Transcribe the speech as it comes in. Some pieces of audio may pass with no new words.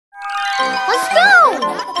Let's go!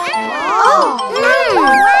 Oh!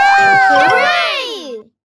 Hooray!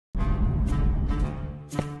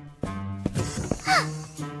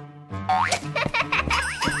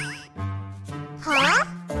 Huh?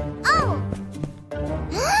 Oh!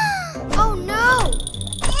 Oh no!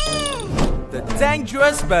 The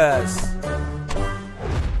dangerous bus.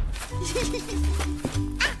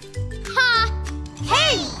 Ha!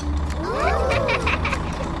 Hey!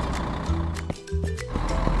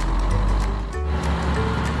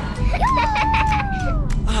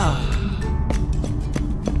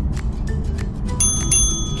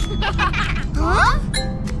 Huh?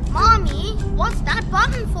 Mommy, what's that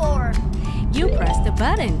button for? You press the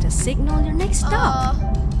button to signal your next stop.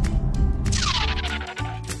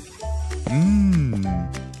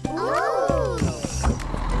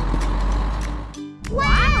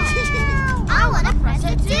 Wow! I want to press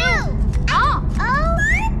it too. Oh! Oh!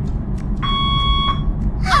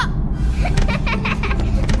 Huh?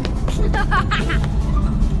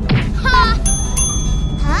 Huh?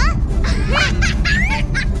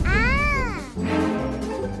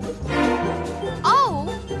 Oh!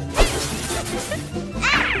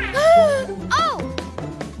 Oh!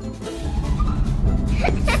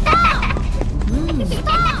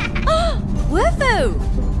 Stop! Wolfoo!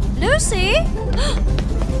 Lucy!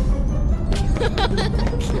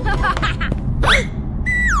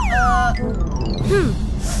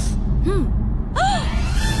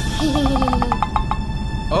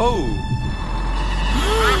 Oh.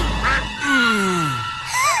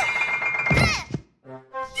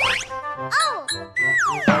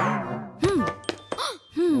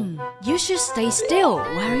 You should stay still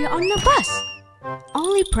while you're on the bus.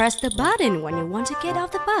 Only press the button when you want to get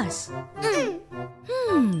off the bus.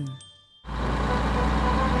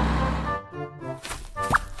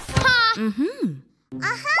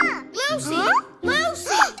 Aha! Lucy! Huh?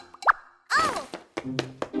 Lucy! Oh!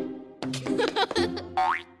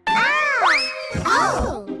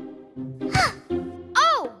 Oh!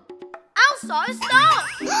 Oh! Elsa, stop!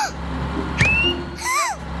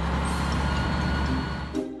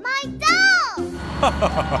 My doll!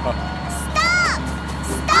 Stop!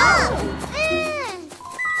 Stop!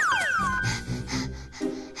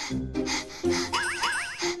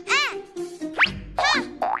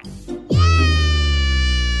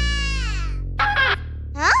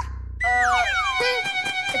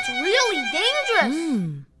 It's really dangerous.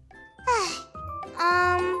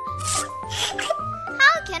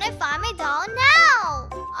 How can I find my doll now?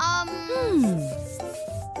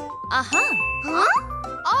 Huh?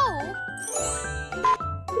 Oh.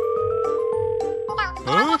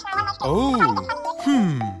 Huh? Oh.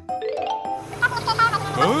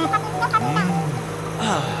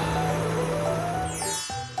 Huh?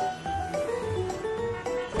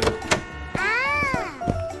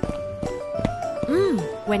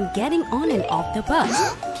 When getting on and off the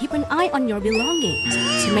bus, keep an eye on your belongings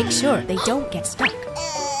to make sure they don't get stuck.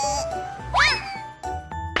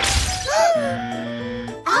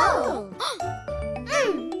 Oh.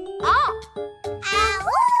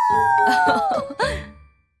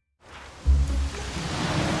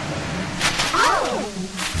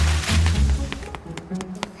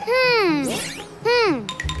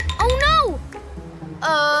 Oh no!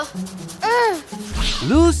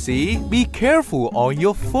 Lucy, be careful or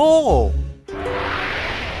you'll fall.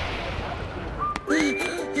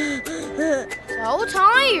 So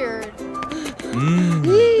tired.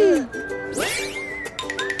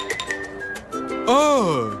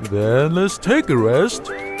 Then let's take a rest.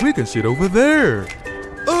 We can sit over there.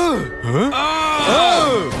 Huh?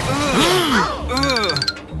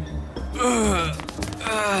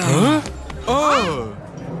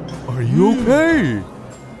 Are you okay?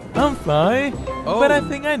 I'm fine, but I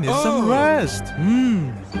think I need some rest.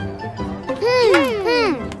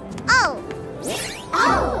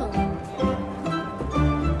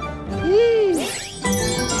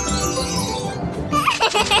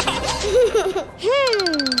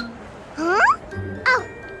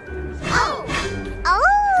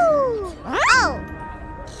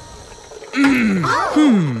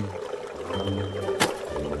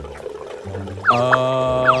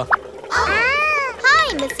 Hi,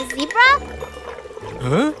 Mrs. Zebra.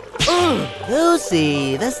 Huh?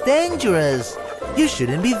 Lucy, that's dangerous. You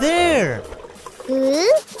shouldn't be there.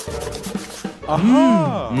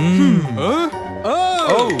 Aha! Huh?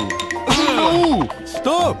 Oh! Oh!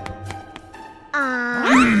 Stop!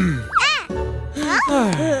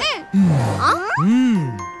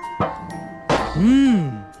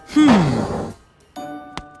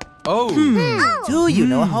 Oh! Do you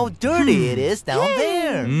know how dirty it is down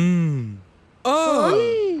there?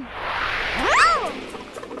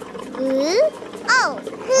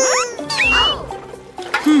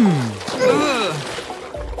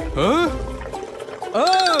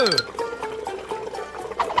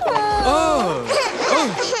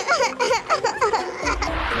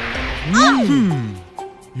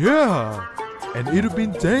 Yeah, and it'd have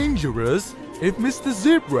been dangerous if Mr.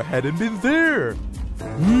 Zebra hadn't been there.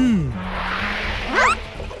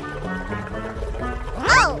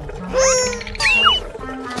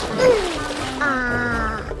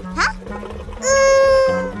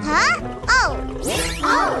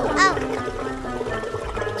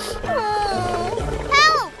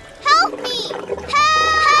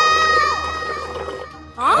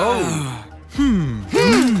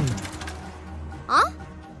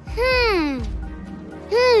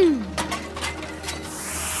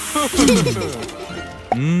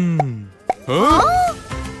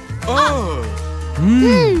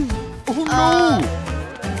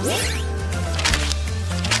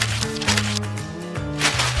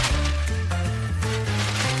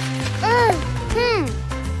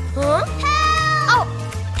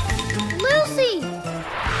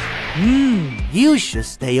 You should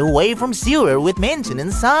stay away from cereal with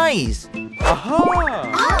maintenance size.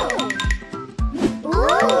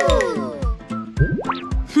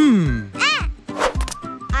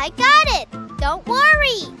 I got it. Don't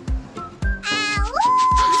worry.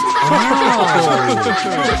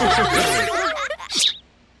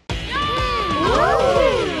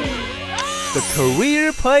 The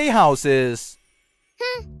career playhouses.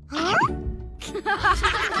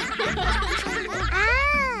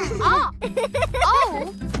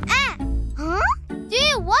 Do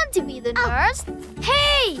you want to be the nurse?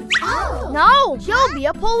 Hey! No, you'll be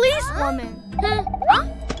a policewoman.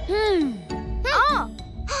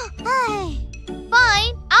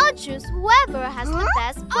 Fine, I'll choose whoever has the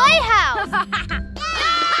best playhouse.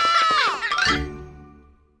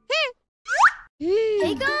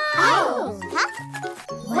 Hey guys!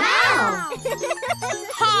 Wow!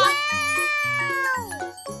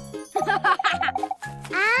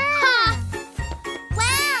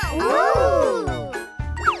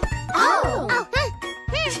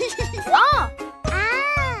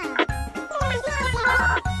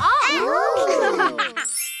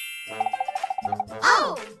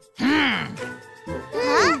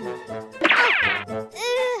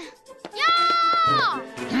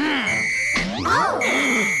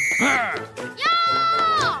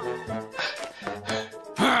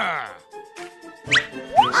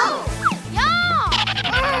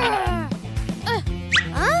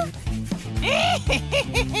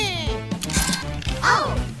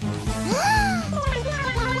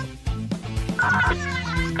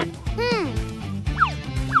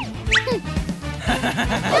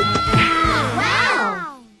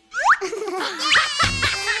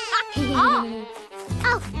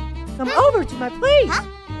 Come over to my place.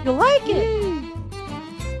 You'll like it.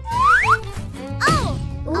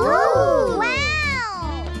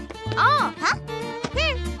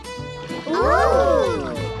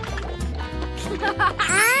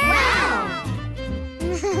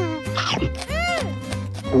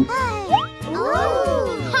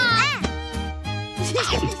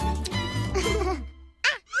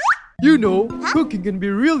 You know, cooking can be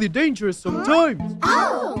really dangerous sometimes.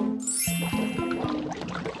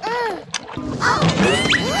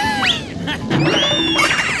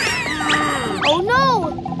 Oh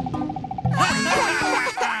no!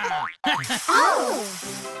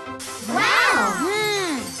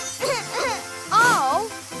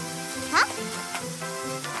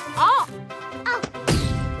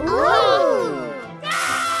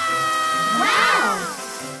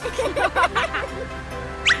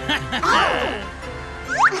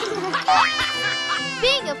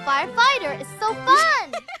 Being a firefighter is so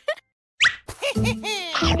fun!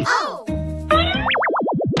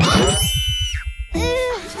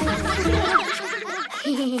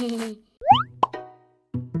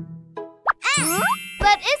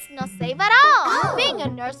 But it's not safe at all! Being a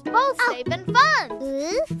nurse both safe and fun!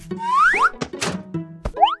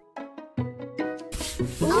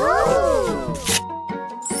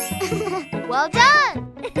 Well done!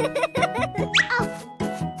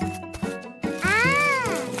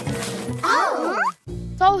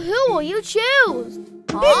 So who will you choose?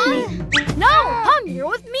 Me. No, come here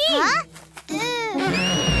with me.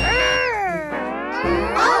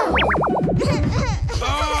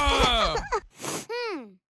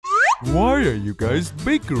 Why are you guys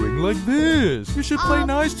bickering like this? You should play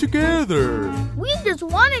nice together. We just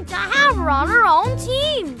wanted to have her on our own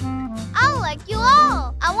team. I like you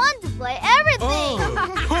all! I want to play everything!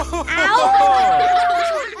 Ow!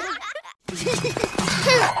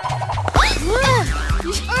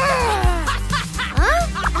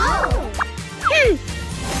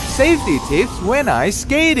 safety tips when ice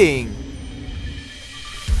skating.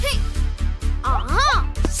 Here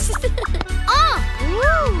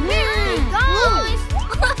we go!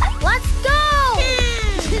 Let's go!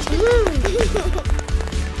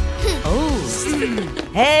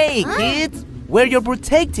 Hey, kids, wear your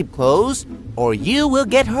protective clothes or you will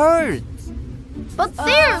get hurt. But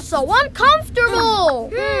they're so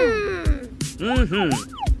uncomfortable! Awesome!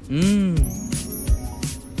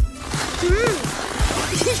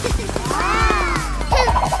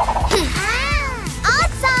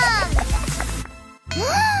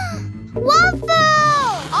 Wolfoo!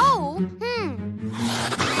 Oh!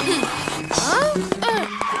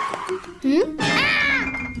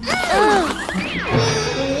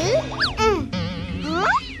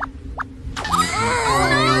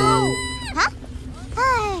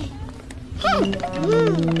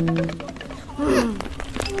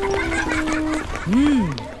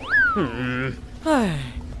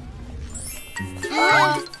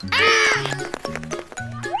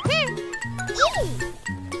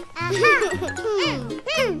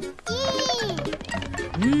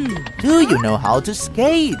 Do you know how to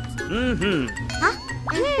skate?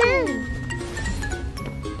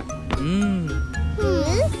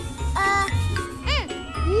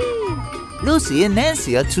 Lucy and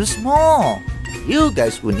Nancy are too small. You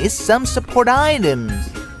guys will need some support items.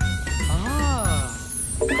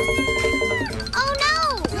 Oh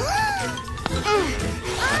no!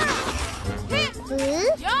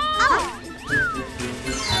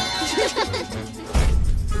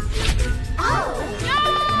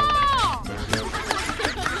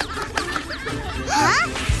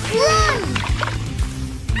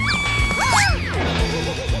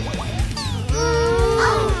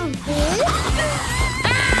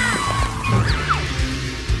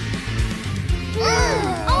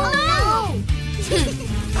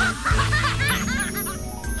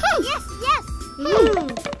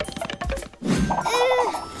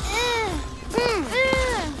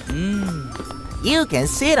 You can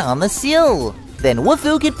sit on the sill. Then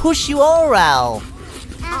Wolfoo can push you all around.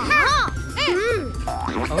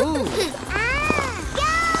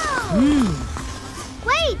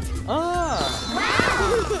 Wait!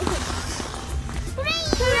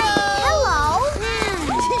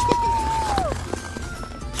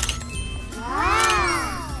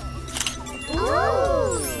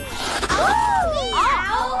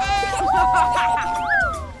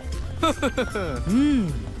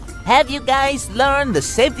 Have you guys learned the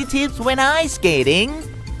safety tips when ice skating?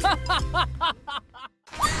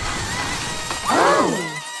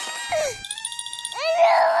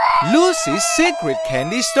 Lucy's secret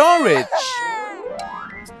candy storage.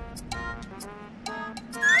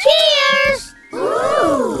 Cheers!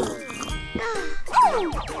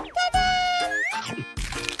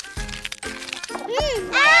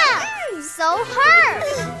 So hurt!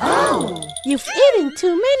 You've eaten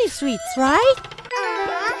too many sweets, right?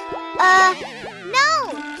 No!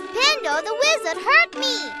 Pando the wizard hurt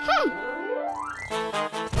me!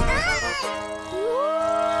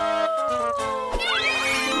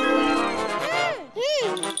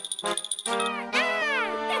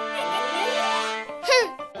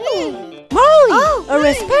 Molly!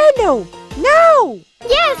 Arrest Pando! Now!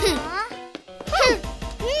 Yes!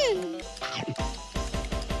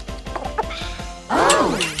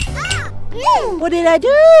 What did I do?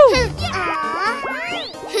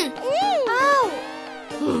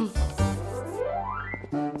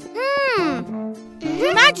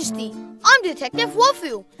 Your Majesty, I'm Detective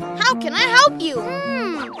Wolfoo. How can I help you?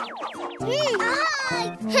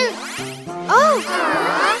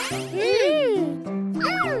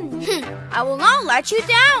 I will not let you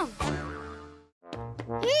down.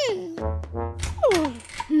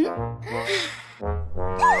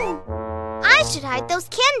 I should hide those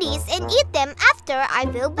candies and eat them after I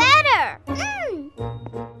feel better.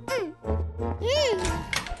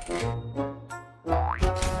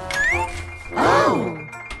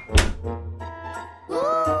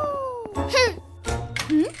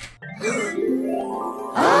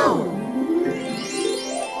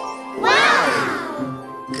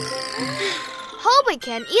 Hope I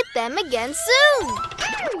can eat them again soon.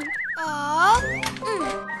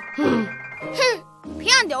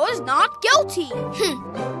 Pando is not guilty.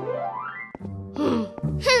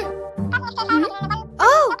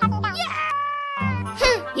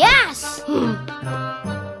 Yes.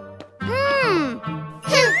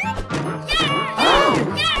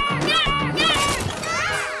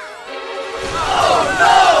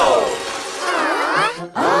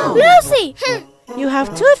 Lucy! You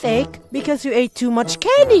have toothache because you ate too much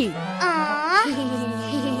candy.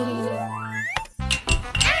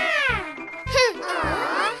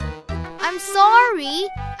 sorry.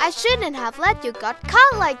 I shouldn't have let you get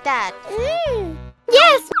caught like that.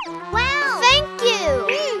 Yes! Wow! Thank you!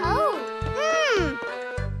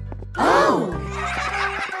 Oh.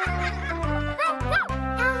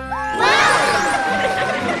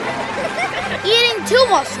 Eating too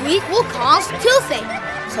much sweet will cause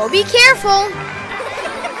toothache, so be careful.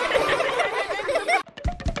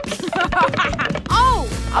 Oh!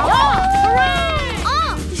 Hooray!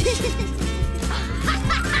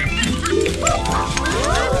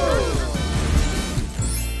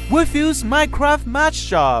 Wolfoo's Minecraft Match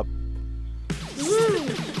Shop.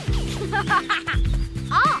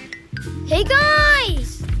 Hey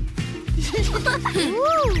guys!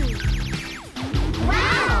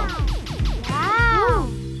 Wow!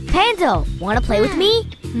 Pando, wanna play with me?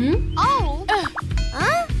 Oh!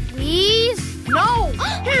 Please? No!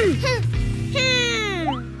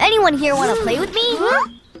 Anyone here wanna play with me?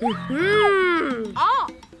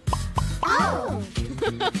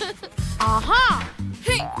 Aha!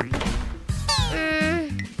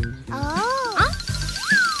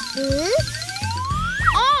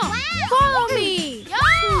 Follow me!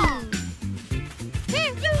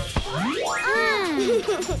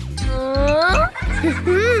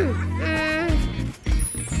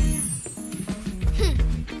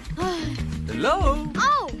 Hello?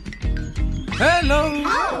 Oh! Hello.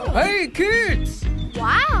 Hey, kids.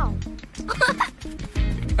 Wow!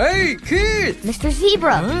 Hey, kids. Mr.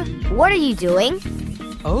 Zebra, what are you doing?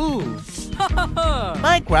 Oh.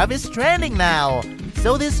 Minecraft is trending now,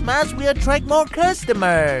 so this match will attract more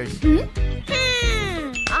customers.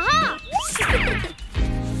 Aha!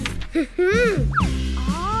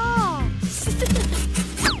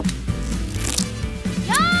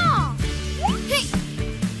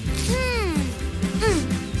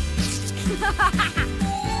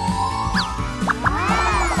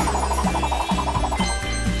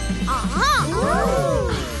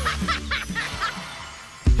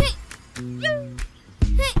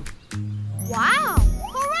 Wow!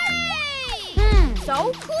 Hooray!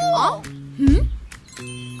 So cool!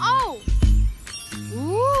 Oh!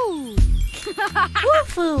 Ooh!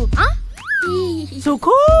 Wolfoo. So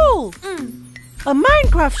cool. A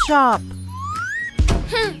Minecraft shop.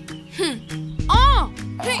 Oh!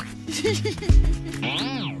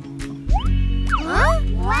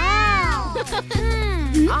 Wow!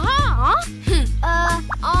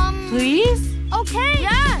 Please? Okay.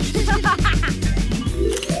 Yes.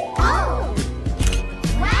 Oh!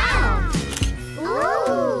 Wow!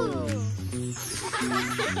 Ooh!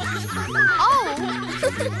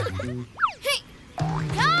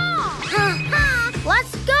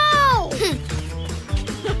 Let's go.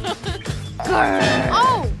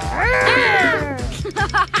 Oh.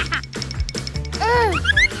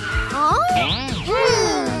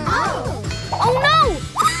 Oh no!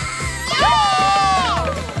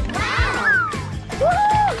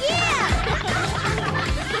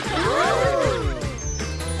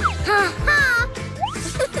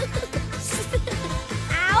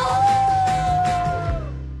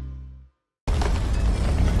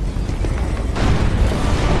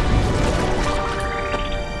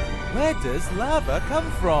 Where does lava come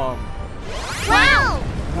from? Wow!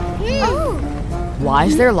 Why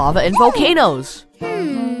is there lava in volcanoes?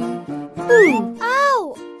 Oh!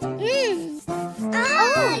 Oh!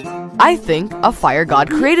 I think a fire god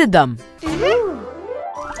created them.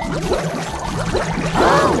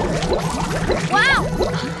 Wow! Wow!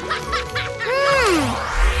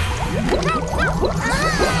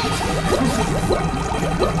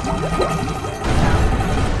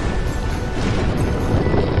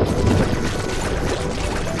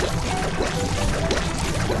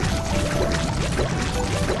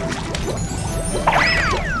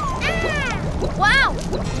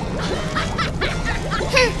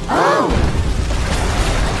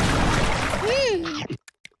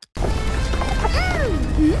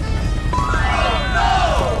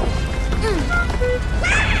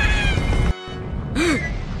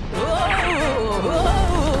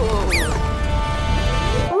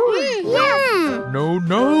 No,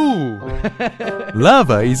 no!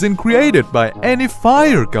 Lava isn't created by any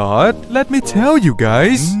fire god. Let me tell you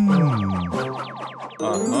guys.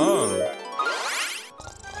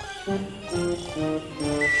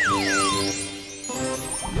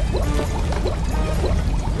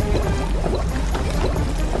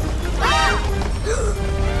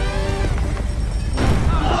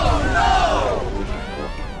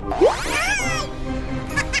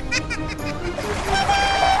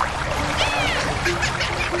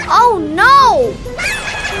 Oh no!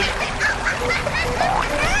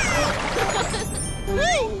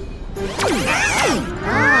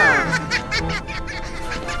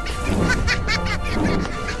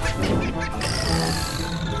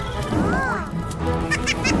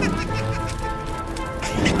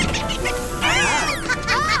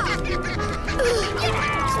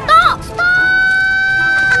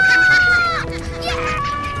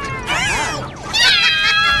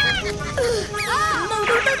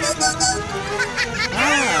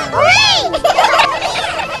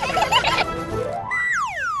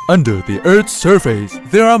 Under the Earth's surface,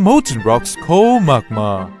 there are molten rocks called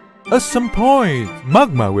magma. At some point,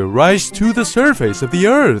 magma will rise to the surface of the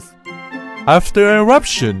Earth. After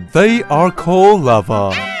eruption, they are called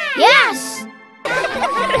lava. Yes!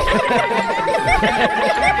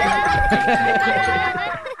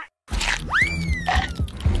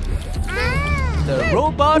 The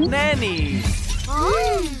robot nanny.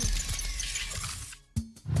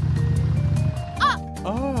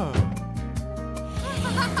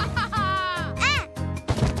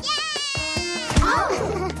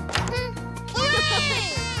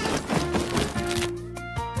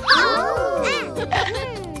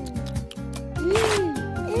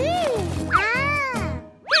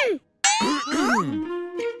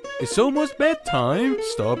 It's almost bedtime.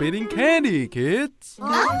 Stop eating candy, kids.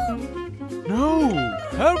 No!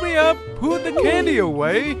 Hurry up! Put the candy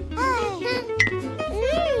away! Oh,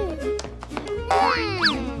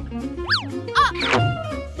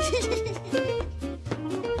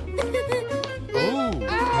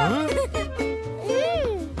 huh?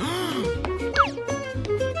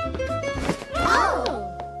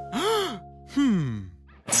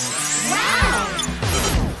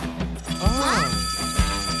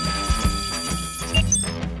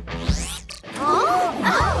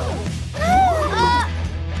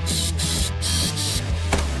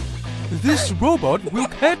 This robot will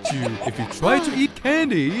catch you if you try to eat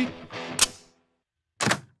candy.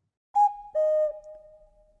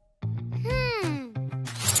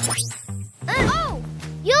 Oh,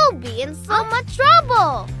 you'll be in so much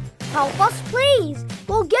trouble. Help us, please.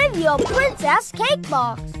 We'll give you a princess cake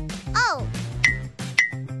box. Oh,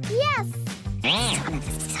 yes.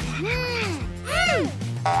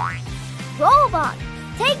 Robot,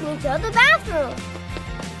 take me to the bathroom.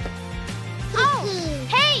 Oh,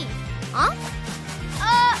 hey! Huh?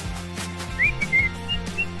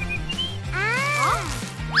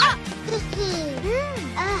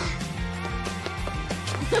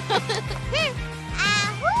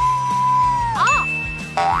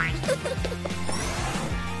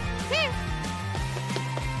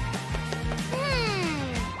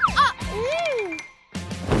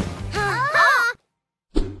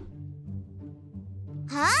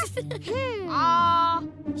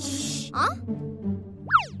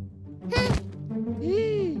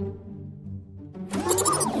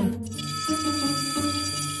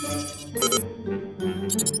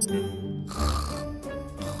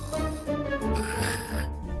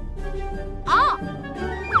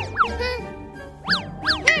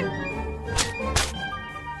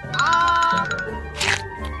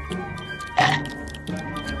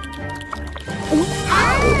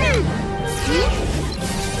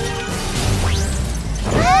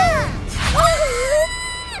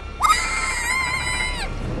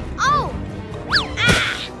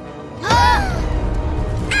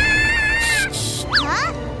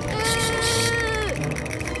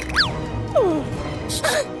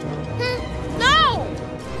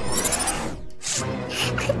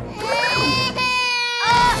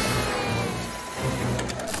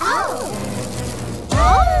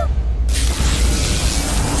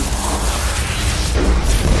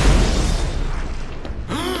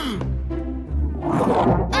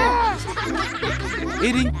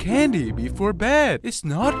 Eating candy before bed is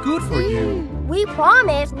not good for you. We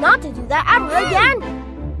promise not to do that ever again.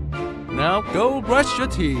 Now go brush your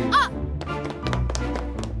teeth.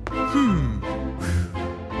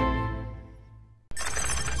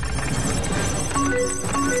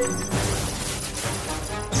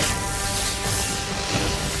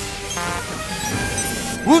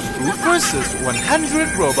 Wolfoo versus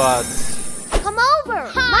 100 robots. Come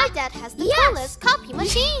over. My dad has the coolest copy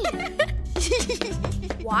machine.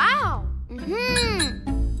 Wow.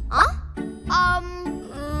 Huh?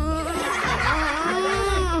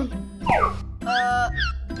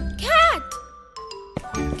 Cat.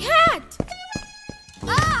 Cat.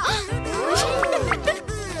 Wow.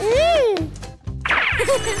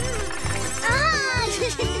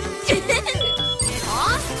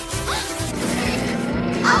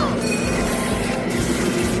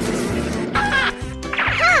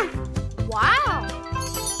 Wow.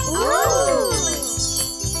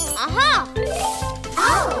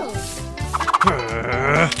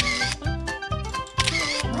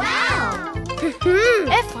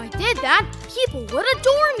 If I did that, people would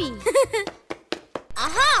adore me.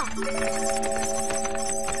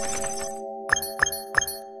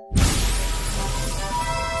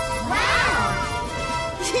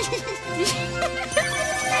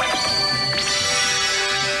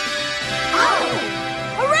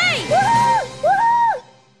 Hooray!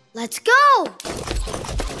 Let's go.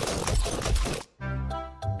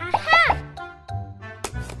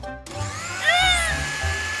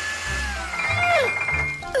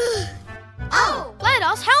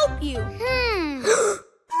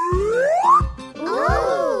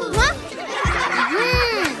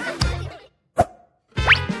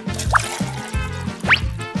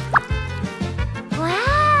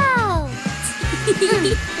 Huh?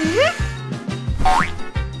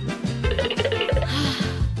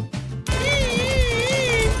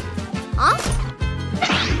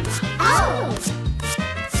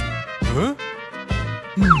 Huh?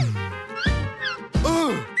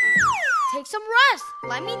 Take some rest.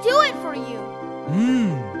 Let me do it for you.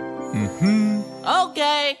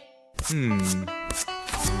 Okay.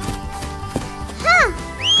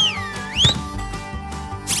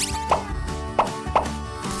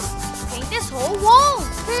 Paint this whole wall.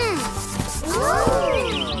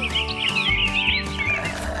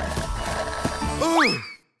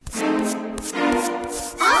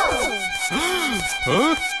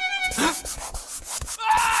 Huh?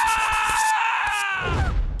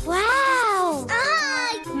 Wow!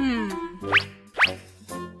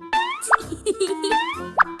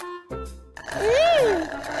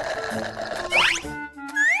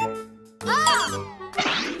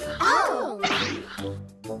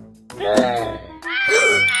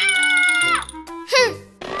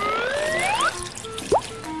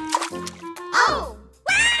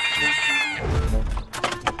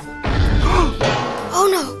 Oh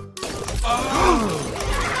no!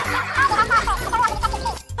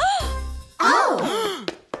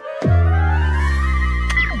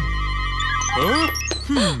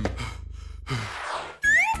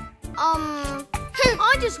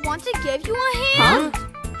 I just want to give you a hand.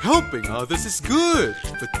 Helping others is good,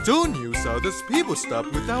 but don't use others people's stuff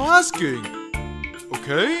without asking.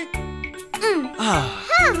 Okay?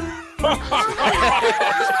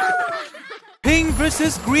 Pink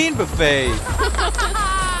versus green buffet.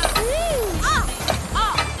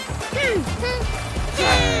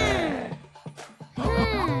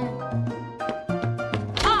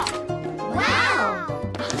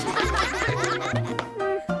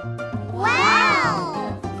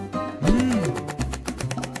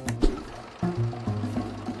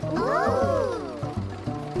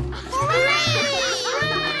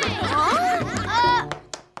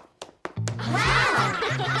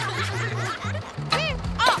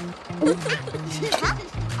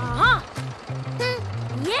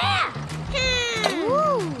 Yeah!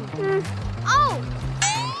 Oh!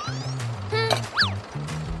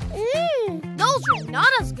 Those are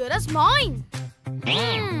not as good as mine.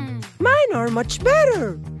 Mine are much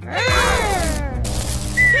better.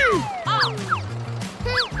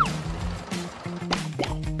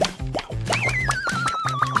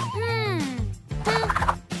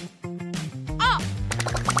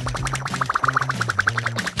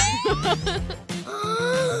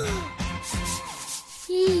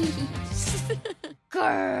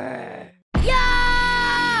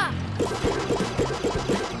 Yeah!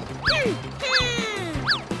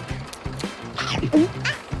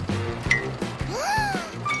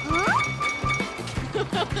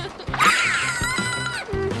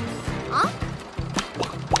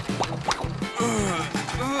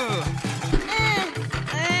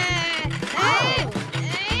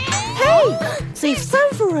 Hey! Save some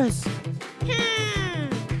for us.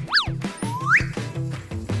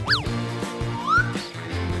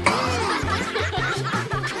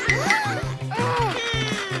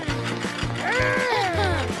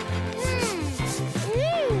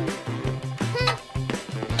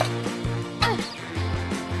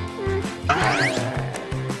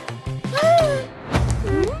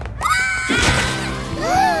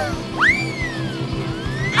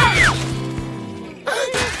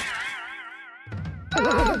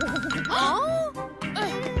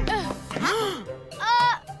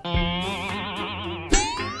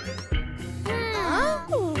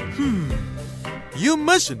 You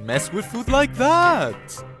mustn't mess with food like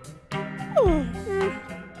that.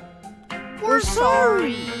 We're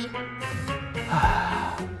sorry.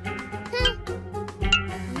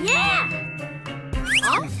 Yeah!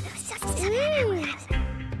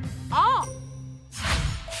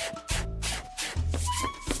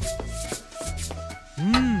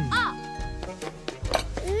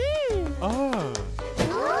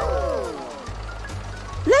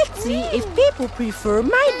 Let's see if people prefer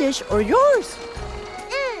my dish or yours.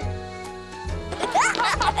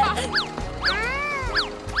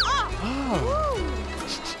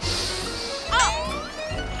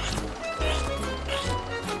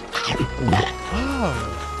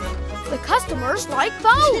 The customers like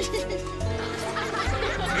both.